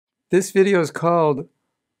This video is called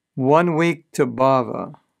 1 Week to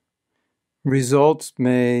Bhava. Results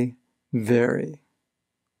may vary.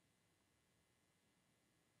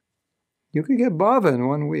 You could get Bhava in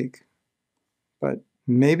 1 week, but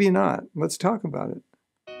maybe not. Let's talk about it.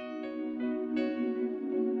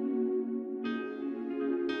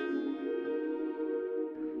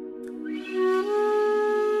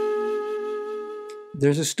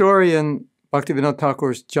 There's a story in Bhaktivinoda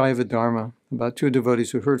Thakur's Jaiva Dharma about 2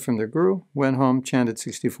 devotees who heard from their guru, went home, chanted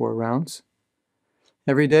 64 rounds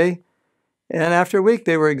every day, and after a week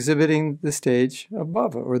they were exhibiting the stage of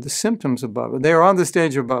Bhava, or the symptoms of Bhava. They were on the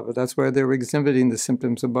stage of Bhava. That's why they were exhibiting the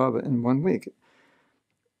symptoms of Bhava in 1 week.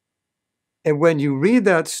 And when you read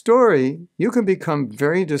that story, you can become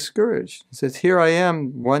very discouraged. It says, here I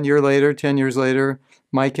am 1 year later, 10 years later,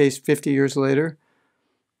 my case 50 years later.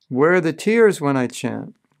 Where are the tears when I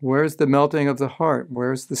chant? Where's the melting of the heart?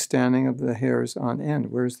 Where's the standing of the hairs on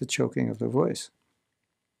end? Where's the choking of the voice?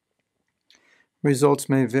 Results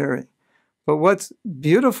may vary. But what's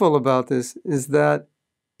beautiful about this is that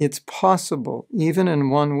it's possible, even in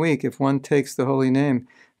 1 week, if one takes the holy name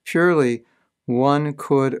purely, one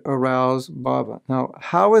could arouse Bhava. Now,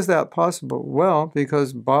 how is that possible? Well,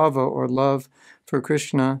 because Bhava, or love for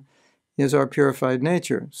Krishna, is our purified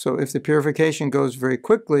nature. So if the purification goes very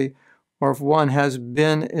quickly, or if one has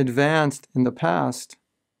been advanced in the past,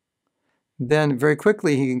 then very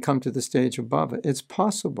quickly he can come to the stage of Bhava. It's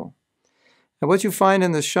possible. And what you find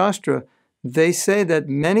in the Shastra, they say that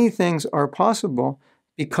many things are possible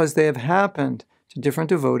because they have happened to different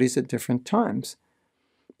devotees at different times.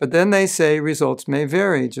 But then they say results may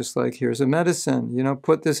vary, just like here's a medicine. You know,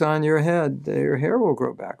 put this on your head, your hair will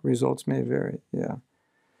grow back. Results may vary. Yeah.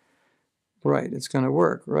 Right, it's going to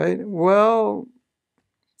work, right? Well,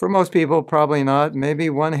 for most people, probably not. Maybe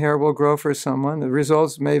 1 hair will grow for someone. The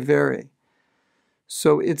results may vary.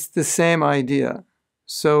 So it's the same idea.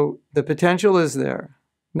 So the potential is there.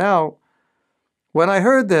 Now, when I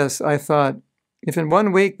heard this, I thought, if in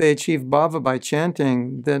 1 week they achieve Bhava by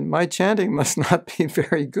chanting, then my chanting must not be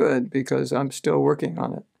very good because I'm still working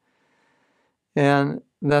on it. And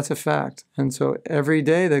that's a fact. And so every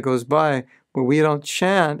day that goes by where we don't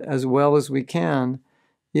chant as well as we can,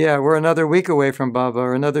 yeah, we're another week away from Bhava,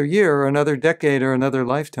 or another year, or another decade, or another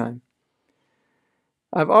lifetime.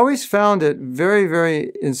 I've always found it very,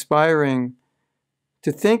 very inspiring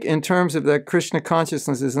to think in terms of that Krishna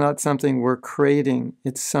consciousness is not something we're creating,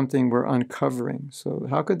 it's something we're uncovering. So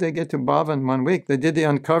how could they get to Bhava in 1 week? They did the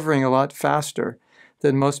uncovering a lot faster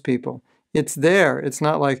than most people. It's there. It's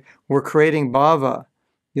not like we're creating Bhava.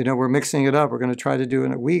 You know, we're mixing it up. We're going to try to do it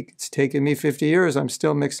in a week. It's taken me 50 years. I'm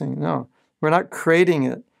still mixing. No, we're not creating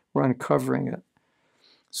it. We're uncovering it.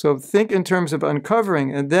 So think in terms of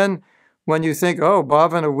uncovering. And then when you think, oh,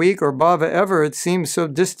 Bhava in a week or Bhava ever, it seems so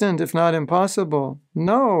distant, if not impossible.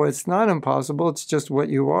 No, it's not impossible. It's just what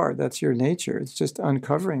you are. That's your nature. It's just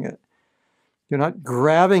uncovering it. You're not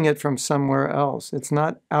grabbing it from somewhere else. It's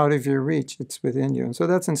not out of your reach. It's within you. And so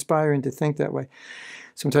that's inspiring to think that way.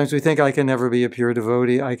 Sometimes we think, I can never be a pure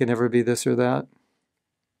devotee. I can never be this or that.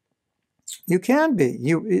 You can be.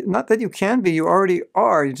 Not that you can be. You already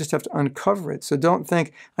are. You just have to uncover it. So don't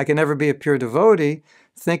think, I can never be a pure devotee.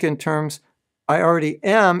 Think in terms, I already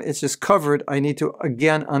am. It's just covered. I need to,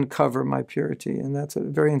 again, uncover my purity. And that's a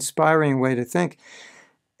very inspiring way to think.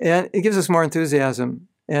 And it gives us more enthusiasm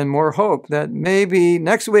and more hope that maybe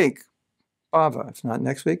next week, Bhava, if not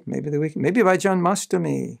next week, maybe the week, maybe by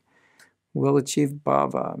Janmashtami, we'll achieve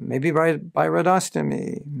Bhava. Maybe by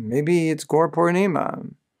Radhastami. Maybe it's Gaur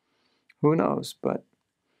Purnima. Who knows? But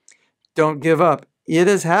don't give up. It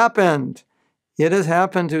has happened. It has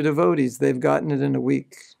happened to devotees. They've gotten it in a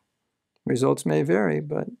week. Results may vary,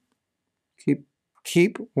 but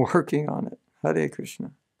keep working on it. Hare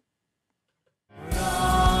Krishna.